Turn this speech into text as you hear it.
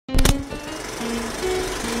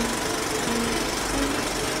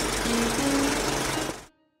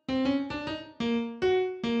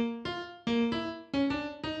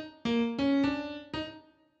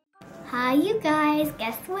you guys,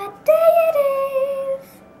 guess what day it is?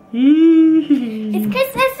 It's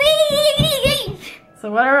Christmas Eve!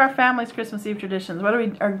 So what are our family's Christmas Eve traditions? What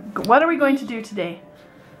are we going to do today?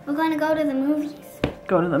 We're going to go to the movies.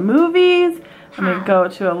 Go to the movies. And we go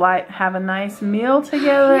to have a nice meal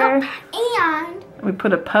together. Yep. And we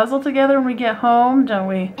put a puzzle together when we get home, don't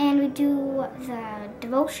we? And we do the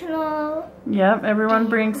devotional. Yep, everyone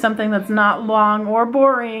brings something that's not long or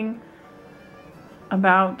boring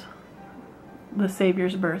about the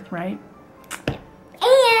Savior's birth, right?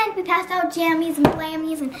 And we passed out jammies and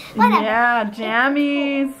blammies and whatever. Yeah,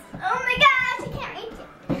 jammies. Oh my gosh, I can't reach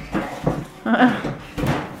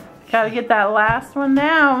it. Gotta get that last one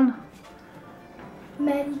down.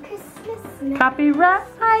 Merry Christmas. Merry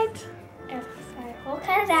Copyright.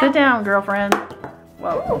 Sit down, girlfriend.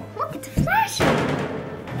 Whoa. Ooh, look, it's a fashion.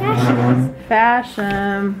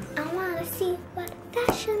 Fashion. I want to see what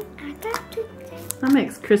fashion I got today. That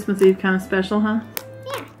makes Christmas Eve kind of special, huh?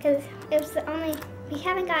 Yeah, because it was the only, we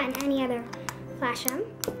haven't gotten any other fashion.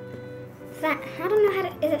 I don't know how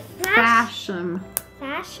to, is it flash? Fashion.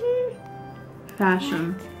 Fashion?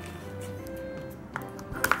 Fashion.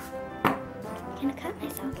 I'm gonna cut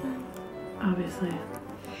myself now. Obviously.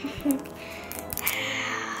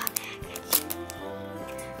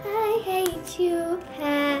 I hate you,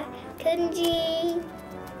 packaging.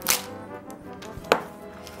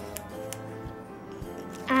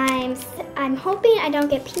 I'm hoping I don't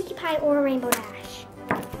get Pinkie Pie or Rainbow Dash.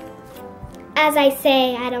 As I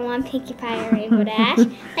say, I don't want Pinkie Pie or Rainbow Dash. I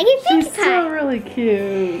get Pinkie She's Pie. still really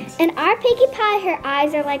cute. And our Pinkie Pie, her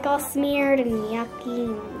eyes are like all smeared and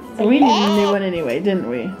yucky. So we need a new one anyway, didn't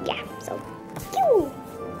we? Yeah, so.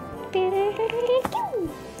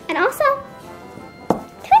 And also,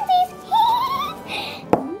 twinsies.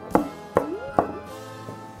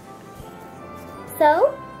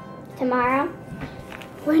 So, tomorrow,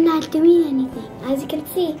 we're not doing anything, as you can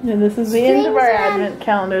see. And this is the end of our advent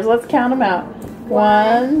calendars. Let's count them out.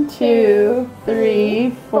 1, 2, 3,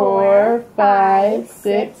 4, 5,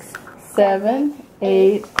 6, 7,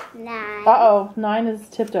 8. 9. Uh-oh, 9 is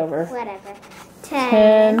tipped over. Whatever.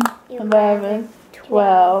 10, 11,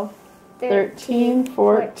 12, 13,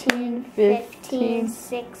 14, 15,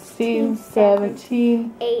 16,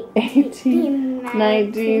 17, 18,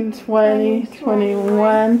 19, 20,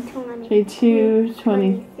 21, 22,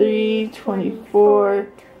 23, 24.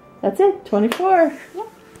 That's it, 24. Yep.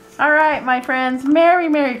 All right, my friends.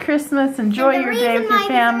 Merry Christmas. Enjoy your day with your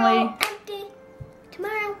family.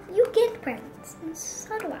 Tomorrow, you get presents, and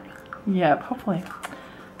so do I. Yep, hopefully.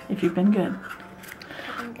 If you've been good.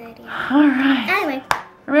 I've been good, yeah. All right. Anyway.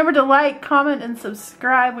 Remember to like, comment, and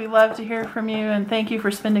subscribe. We love to hear from you, and thank you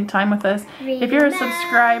for spending time with us. If you're a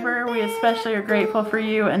subscriber, we especially are grateful for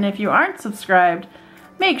you. And if you aren't subscribed,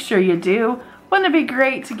 make sure you do. Wouldn't it be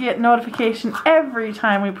great to get notification every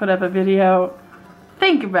time we put up a video?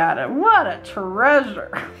 Think about it. What a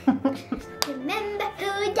treasure. Remember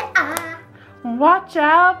who you are. Watch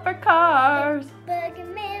out for cars.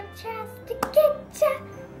 Boogeyman tries to get ya.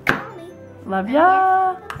 Call me. Love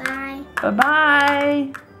ya. Bye.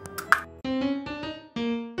 Bye-bye.